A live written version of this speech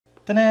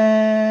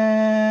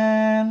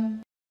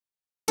Ta-da!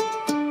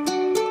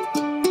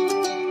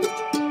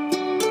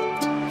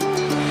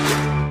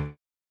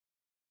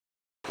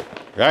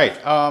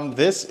 Right,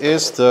 this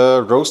is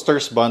the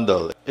Roasters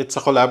Bundle. It's a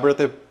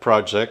collaborative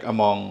project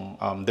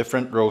among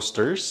different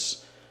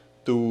roasters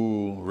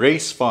to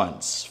raise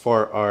funds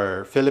for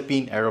our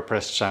Philippine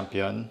AeroPress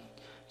champion,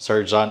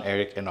 Sir John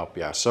Eric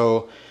Enopia.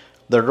 So,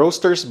 the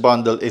Roasters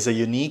Bundle is a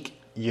unique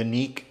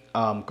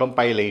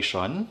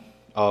compilation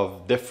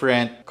of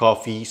different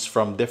coffees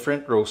from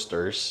different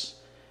roasters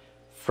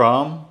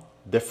from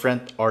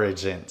different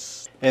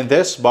origins. In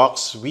this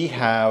box, we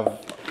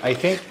have, I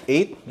think,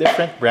 8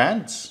 different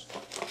brands.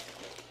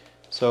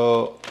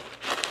 So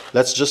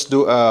let's just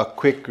do a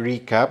quick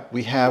recap.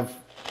 We have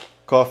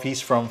coffees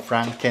from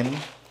Franken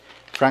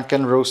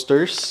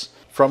Roasters,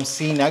 from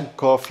Sinag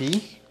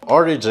Coffee,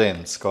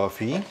 Origins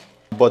Coffee,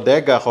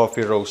 Bodega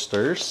Coffee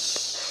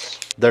Roasters,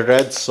 The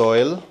Red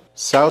Soil,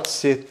 South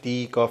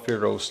City Coffee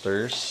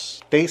Roasters,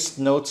 Taste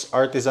Notes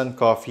Artisan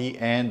Coffee,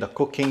 and the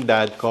Cooking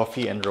Dad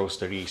Coffee and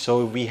Roastery.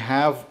 So we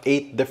have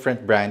 8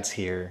 different brands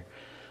here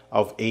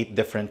of 8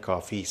 different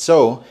coffees.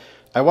 So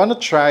I want to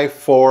try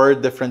 4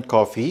 different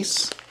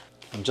coffees.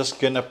 I'm just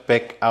gonna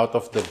pick out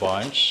of the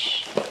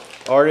bunch.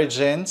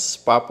 Origins,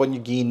 Papua New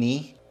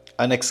Guinea,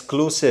 an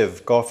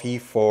exclusive coffee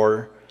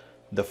for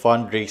the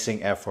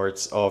fundraising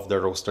efforts of the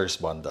Roasters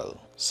Bundle.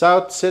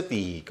 South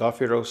City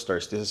Coffee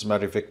Roasters, this is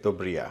Marivicto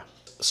Bria.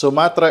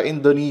 Sumatra,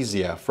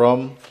 Indonesia,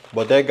 from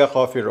Bodega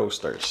Coffee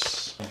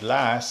Roasters. And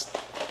last,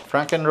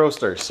 Franken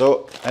Roasters.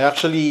 So I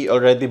actually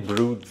already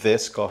brewed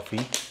this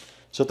coffee.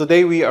 So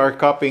today we are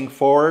copying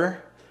 4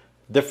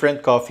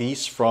 different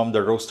coffees from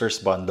the Roasters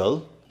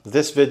Bundle.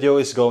 This video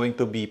is going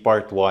to be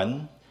part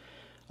 1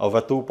 of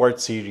a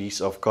 2-part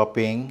series of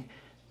copying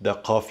the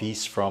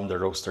coffees from the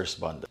Roasters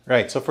Bundle.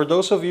 Right, so for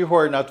those of you who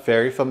are not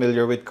very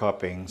familiar with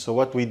copying, so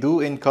what we do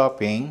in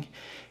copying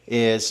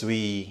is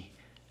we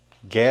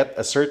get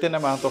a certain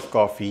amount of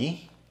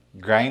coffee,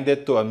 grind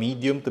it to a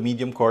medium to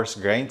medium coarse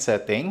grind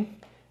setting,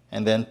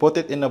 and then put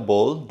it in a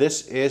bowl.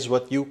 This is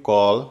what you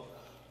call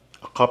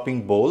a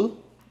cupping bowl.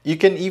 You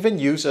can even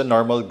use a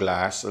normal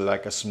glass,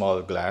 like a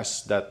small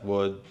glass that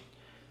would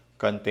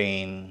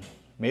contain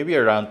maybe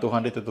around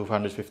 200 to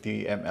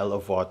 250 ml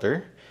of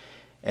water.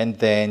 And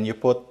then you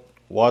put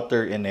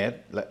water in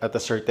it at a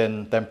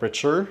certain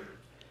temperature.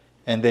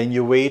 And then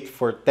you wait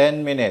for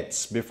 10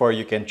 minutes before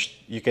you can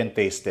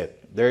taste it.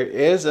 There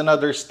is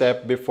another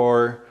step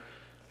before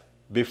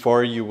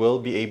you will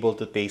be able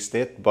to taste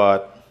it,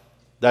 but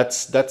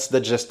that's the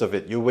gist of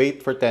it. You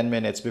wait for 10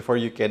 minutes before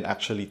you can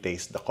actually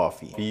taste the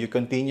coffee. You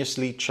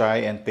continuously try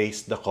and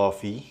taste the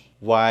coffee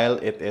while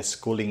it is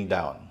cooling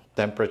down,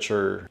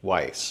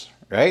 temperature-wise,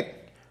 right?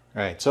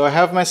 Right, so I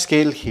have my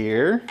scale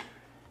here.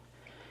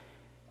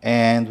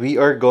 And we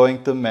are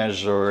going to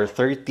measure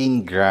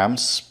 13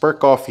 grams per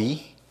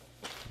coffee.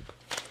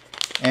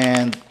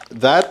 And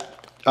that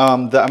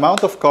the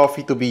amount of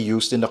coffee to be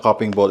used in the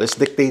cupping bowl is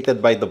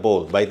dictated by the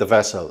bowl, by the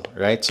vessel,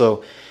 right?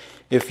 So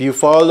if you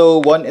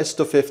follow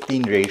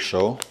 1:15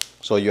 ratio,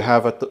 so you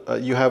have a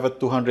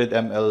 200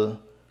 ml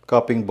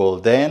cupping bowl,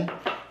 then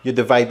you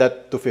divide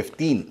that to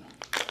 15.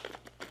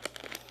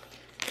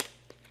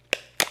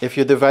 If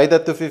you divide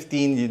that to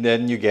 15,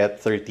 then you get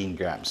 13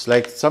 grams,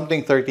 like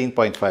something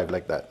 13.5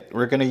 like that.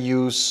 We're gonna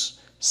use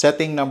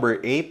setting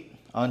number 8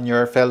 on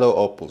your fellow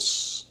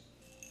Opus.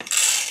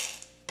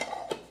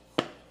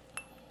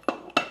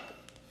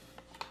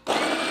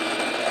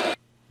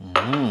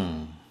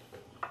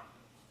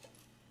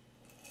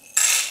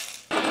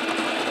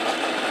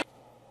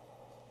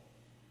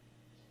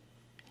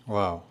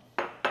 Wow.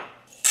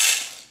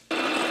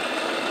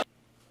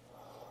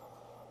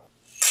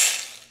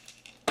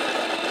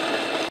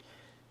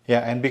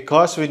 Yeah, and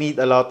because we need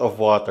a lot of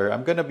water,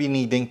 I'm gonna be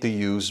needing to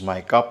use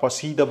my Kappa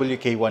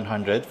CWK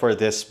 100 for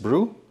this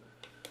brew.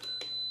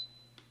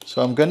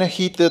 So I'm gonna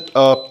heat it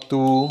up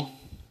to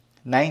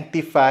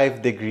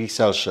 95 degrees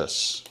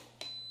Celsius.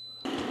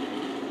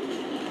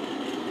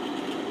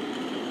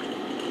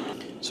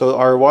 So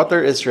our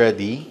water is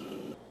ready.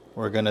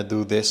 We're gonna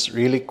do this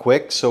really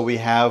quick. So we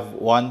have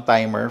one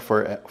timer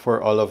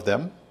for all of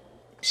them.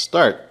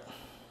 Start.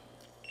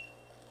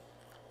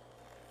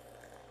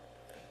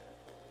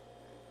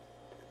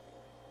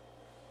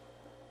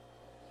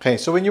 Okay,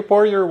 so when you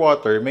pour your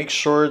water, make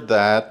sure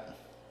that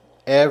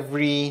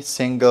every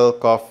single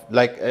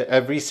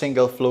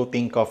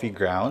floating coffee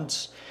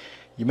grounds,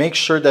 you make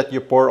sure that you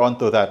pour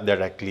onto that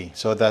directly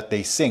so that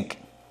they sink.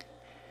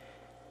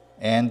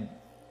 And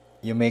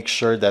you make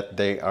sure that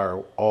they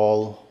are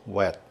all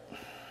wet.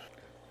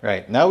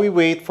 Right, now we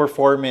wait for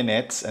 4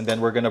 minutes and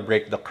then we're gonna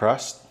break the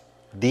crust,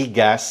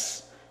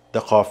 degas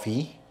the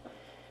coffee,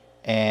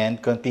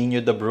 and continue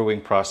the brewing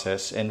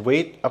process and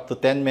wait up to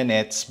 10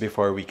 minutes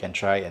before we can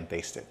try and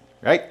taste it,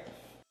 right?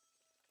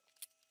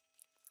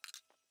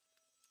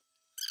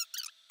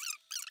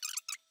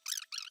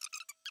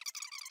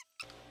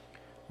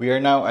 We are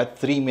now at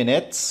 3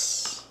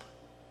 minutes.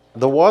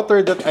 The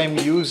water that I'm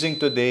using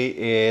today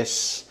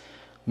is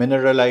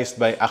mineralized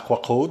by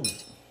Aquacode.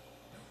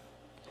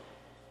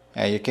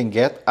 You can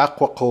get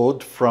Aqua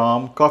Code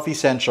from Coffee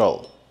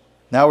Central.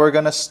 Now we're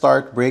gonna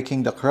start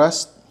breaking the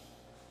crust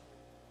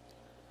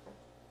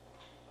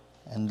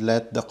and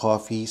let the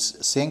coffees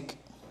sink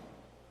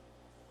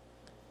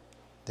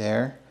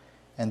there.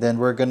 And then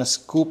we're gonna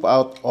scoop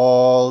out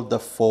all the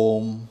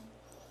foam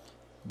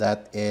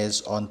that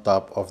is on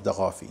top of the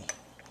coffee.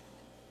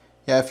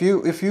 Yeah,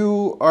 if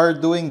you are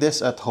doing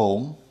this at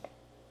home,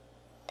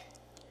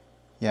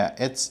 yeah,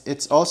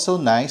 it's also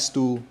nice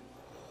to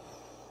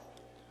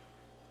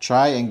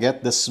try and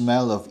get the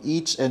smell of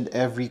each and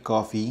every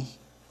coffee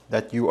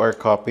that you are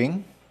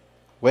cupping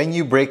when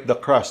you break the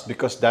crust,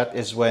 because that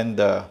is when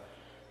the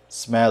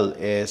smell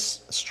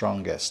is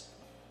strongest.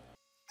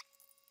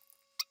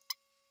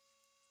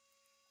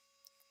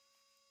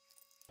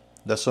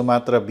 The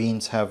Sumatra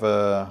beans have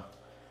a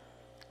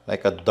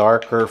like a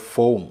darker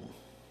foam.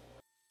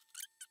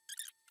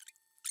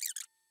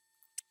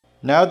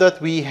 Now that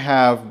we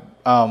have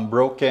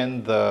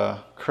broken the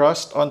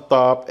crust on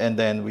top, and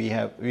then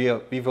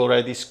we've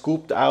already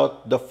scooped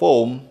out the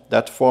foam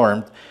that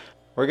formed,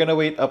 we're gonna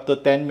wait up to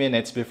 10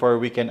 minutes before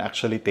we can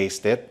actually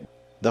taste it.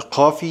 The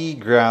coffee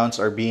grounds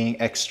are being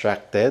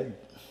extracted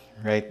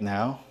right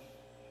now.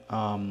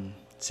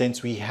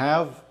 Since we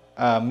have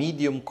a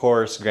medium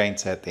coarse grind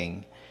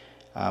setting,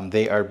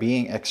 they are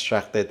being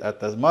extracted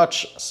at a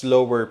much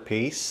slower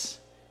pace.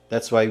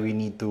 That's why we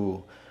need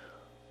to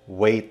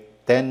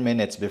wait 10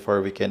 minutes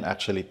before we can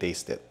actually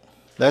taste it.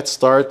 Let's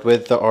start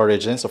with the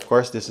origins. Of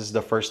course, this is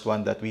the first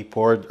one that we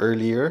poured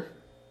earlier.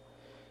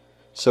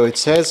 So it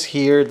says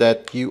here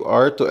that you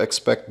are to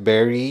expect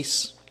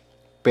berries,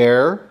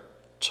 pear,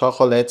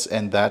 chocolates,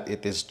 and that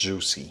it is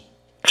juicy.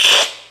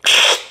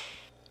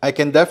 I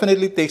can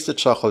definitely taste the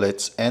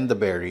chocolates and the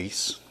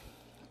berries,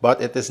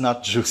 but it is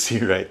not juicy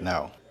right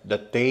now. The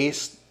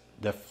taste,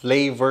 the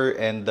flavor,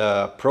 and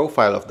the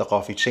profile of the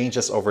coffee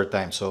changes over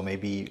time. So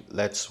maybe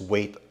let's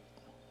wait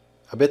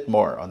a bit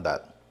more on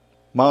that.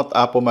 Mount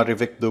Apo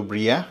Marivic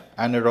Dubria,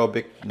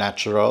 anaerobic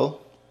natural.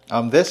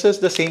 This is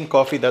the same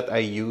coffee that I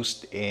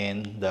used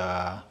in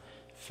the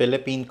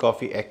Philippine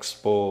Coffee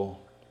Expo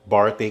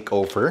bar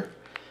takeover.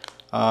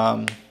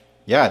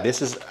 Yeah,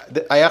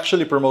 I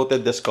actually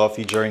promoted this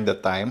coffee during the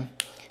time,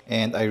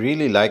 and I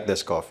really like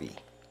this coffee.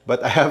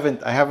 But I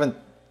haven't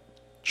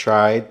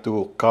tried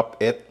to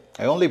cup it.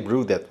 I only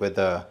brewed it with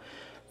a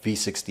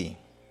V60.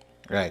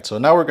 Right, so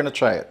now we're gonna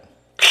try it.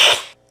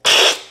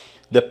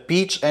 The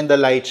peach and the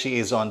lychee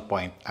is on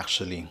point,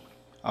 actually.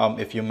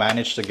 If you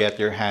manage to get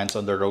your hands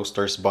on the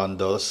Roasters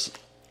bundles,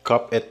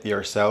 cup it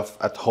yourself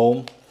at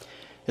home.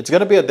 It's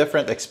gonna be a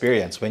different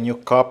experience when you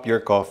cup your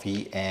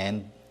coffee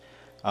and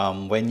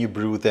when you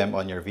brew them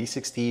on your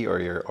V60 or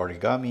your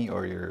Origami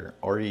or your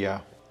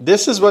Oria.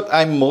 This is what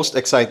I'm most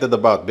excited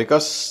about,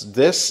 because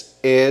this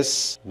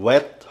is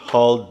wet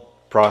hulled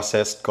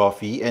processed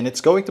coffee, and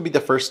it's going to be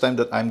the first time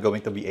that I'm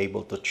going to be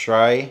able to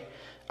try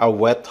a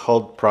wet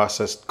hulled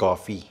processed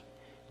coffee.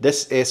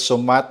 This is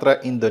Sumatra,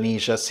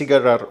 Indonesia,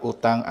 Sigarar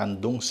Utang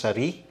Andung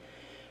Sari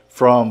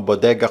from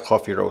Bodega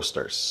Coffee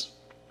Roasters.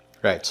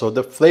 Right, so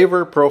the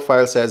flavor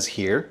profile says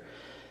here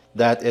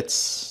that it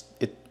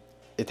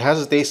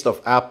has a taste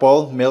of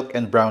apple, milk,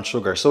 and brown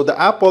sugar. So the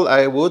apple,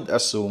 I would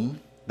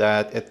assume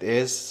that it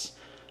is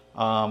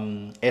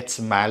it's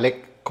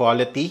malic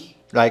quality,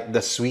 like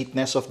the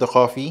sweetness of the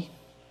coffee.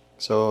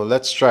 So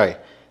let's try.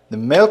 The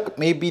milk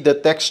may be the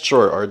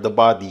texture or the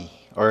body,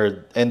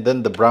 and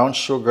then the brown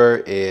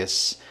sugar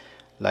is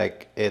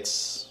like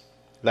it's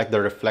like the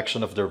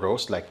reflection of the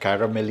roast, like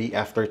caramelly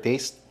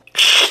aftertaste.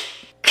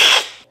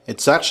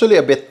 It's actually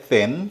a bit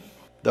thin.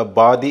 The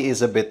body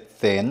is a bit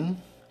thin.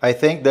 I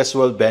think this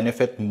will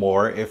benefit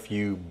more if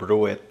you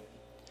brew it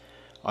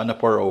on a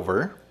pour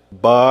over.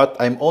 But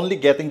I'm only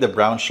getting the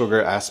brown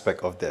sugar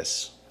aspect of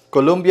this.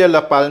 Columbia La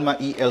Palma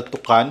y El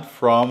Tucan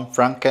from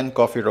Franken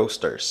Coffee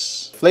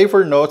Roasters.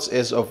 Flavor notes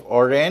is of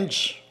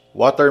orange,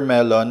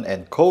 watermelon,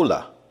 and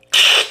cola.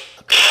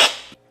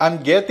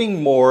 I'm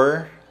getting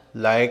more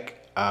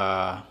like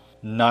a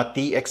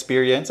nutty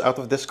experience out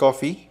of this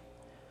coffee.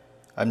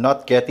 I'm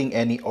not getting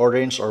any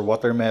orange or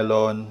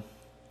watermelon.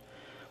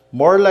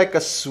 More like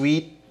a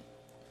sweet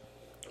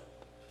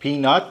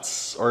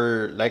peanuts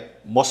or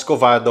like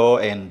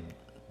Moscovado and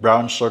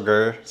brown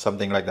sugar,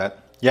 something like that.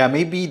 Yeah,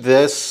 maybe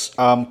this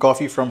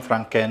coffee from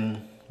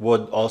Franken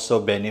would also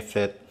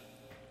benefit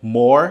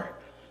more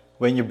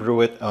when you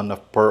brew it on a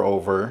pour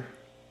over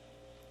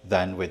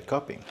than with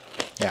cupping.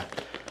 Yeah.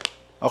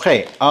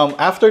 Okay,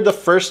 after the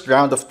first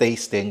round of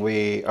tasting,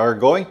 we are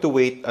going to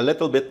wait a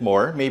little bit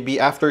more, maybe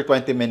after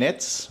 20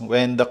 minutes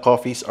when the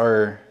coffees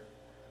are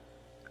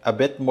a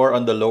bit more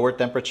on the lower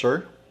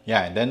temperature.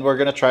 Yeah, and then we're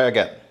gonna try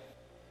again.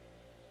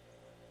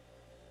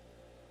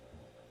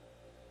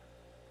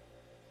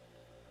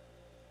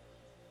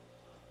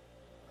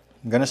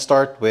 I'm gonna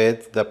start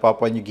with the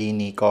Papua New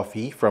Guinea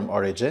coffee from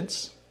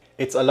Origins.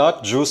 It's a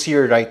lot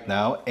juicier right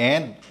now,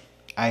 and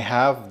I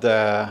have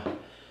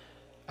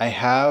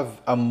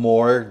a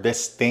more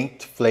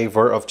distinct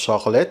flavor of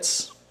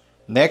chocolates.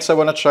 Next, I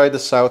want to try the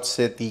South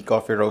City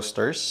Coffee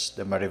Roasters,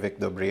 the Marivic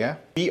Dobria.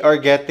 We are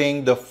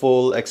getting the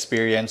full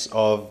experience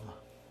of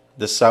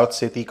the South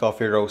City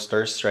Coffee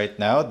Roasters right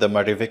now, the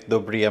Marivic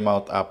Dobria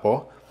Mount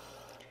Apo.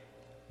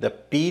 The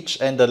peach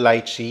and the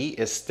lychee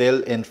is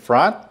still in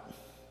front.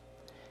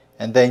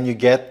 And then you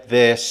get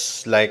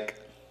this like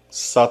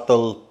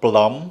subtle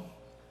plum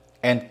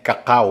and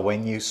cacao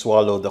when you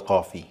swallow the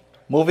coffee.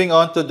 Moving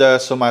on to the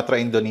Sumatra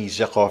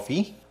Indonesia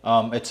coffee.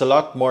 It's a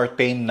lot more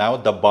tame now.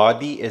 The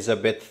body is a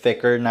bit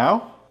thicker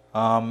now.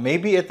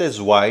 Maybe it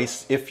is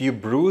wise if you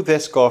brew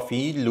this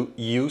coffee,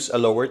 use a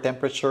lower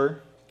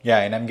temperature. Yeah,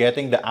 and I'm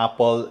getting the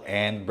apple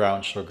and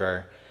brown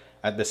sugar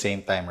at the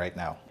same time right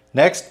now.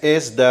 Next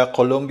is the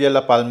Colombia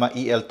La Palma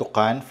EL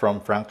Tucan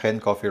from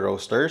Franken Coffee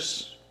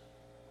Roasters.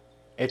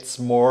 It's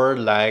more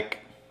like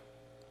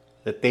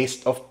the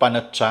taste of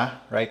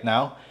panotcha right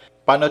now.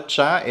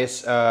 Panotcha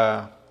is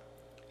a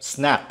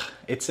snack.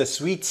 It's a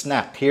sweet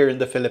snack here in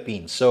the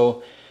Philippines.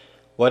 So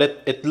what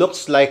it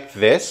looks like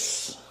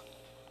this.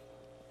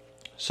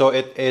 So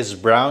it is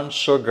brown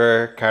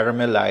sugar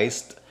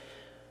caramelized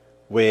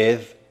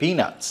with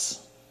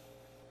peanuts.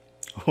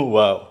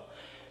 Wow.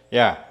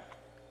 Yeah.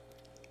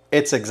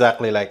 It's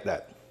exactly like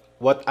that.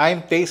 What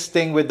I'm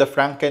tasting with the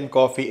Franken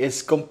coffee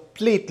is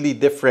completely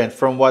different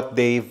from what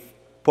they've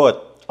put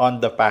on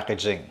the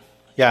packaging.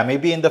 Yeah,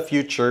 maybe in the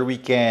future we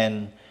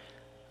can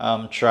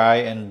try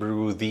and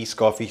brew these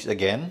coffees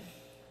again.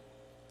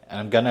 And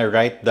I'm gonna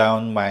write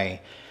down my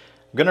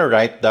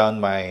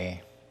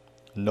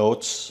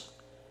notes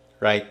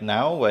right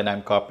now when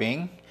I'm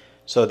copying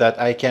so that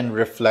I can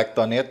reflect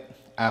on it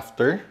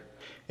after.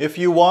 If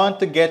you want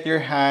to get your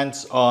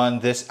hands on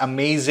this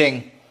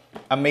amazing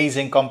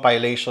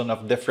compilation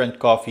of different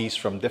coffees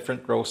from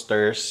different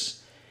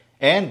roasters,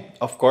 and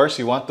of course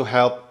you want to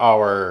help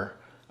our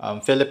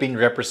Philippine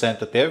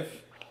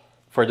representative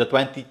for the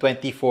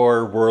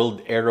 2024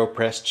 World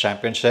AeroPress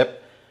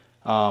Championship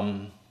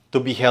to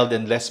be held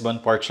in Lisbon,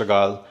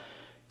 Portugal,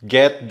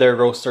 get the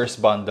Roasters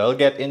Bundle.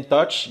 Get in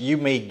touch. You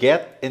may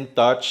get in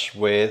touch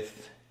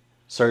with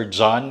Sir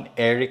John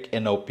Eric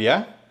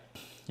Enopia.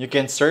 You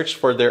can search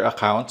for their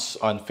accounts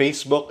on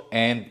Facebook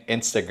and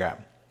Instagram.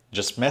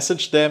 Just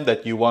message them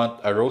that you want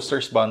a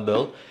Roasters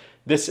Bundle.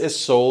 This is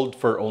sold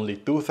for only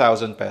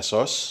 2,000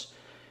 pesos.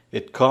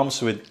 It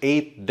comes with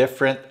 8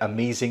 different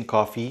amazing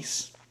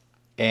coffees.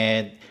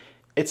 And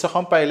it's a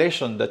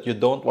compilation that you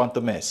don't want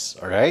to miss,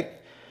 alright?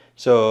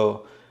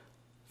 So,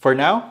 for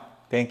now,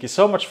 thank you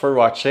so much for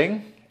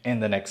watching.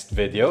 In the next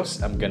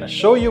videos, I'm gonna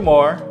show you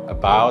more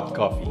about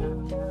coffee.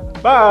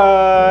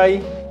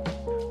 Bye!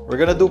 We're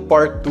gonna do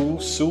part 2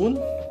 soon.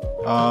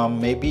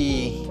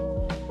 Maybe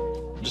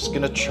I'm just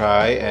gonna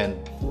try and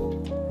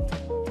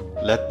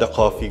let the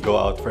coffee go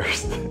out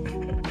first.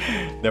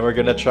 Then we're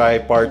gonna try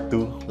part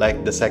 2,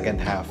 like the second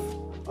half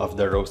of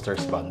the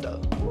Roasters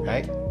Bundle,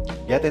 right?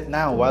 Get it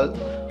now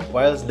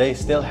while they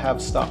still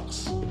have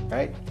stocks,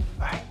 right?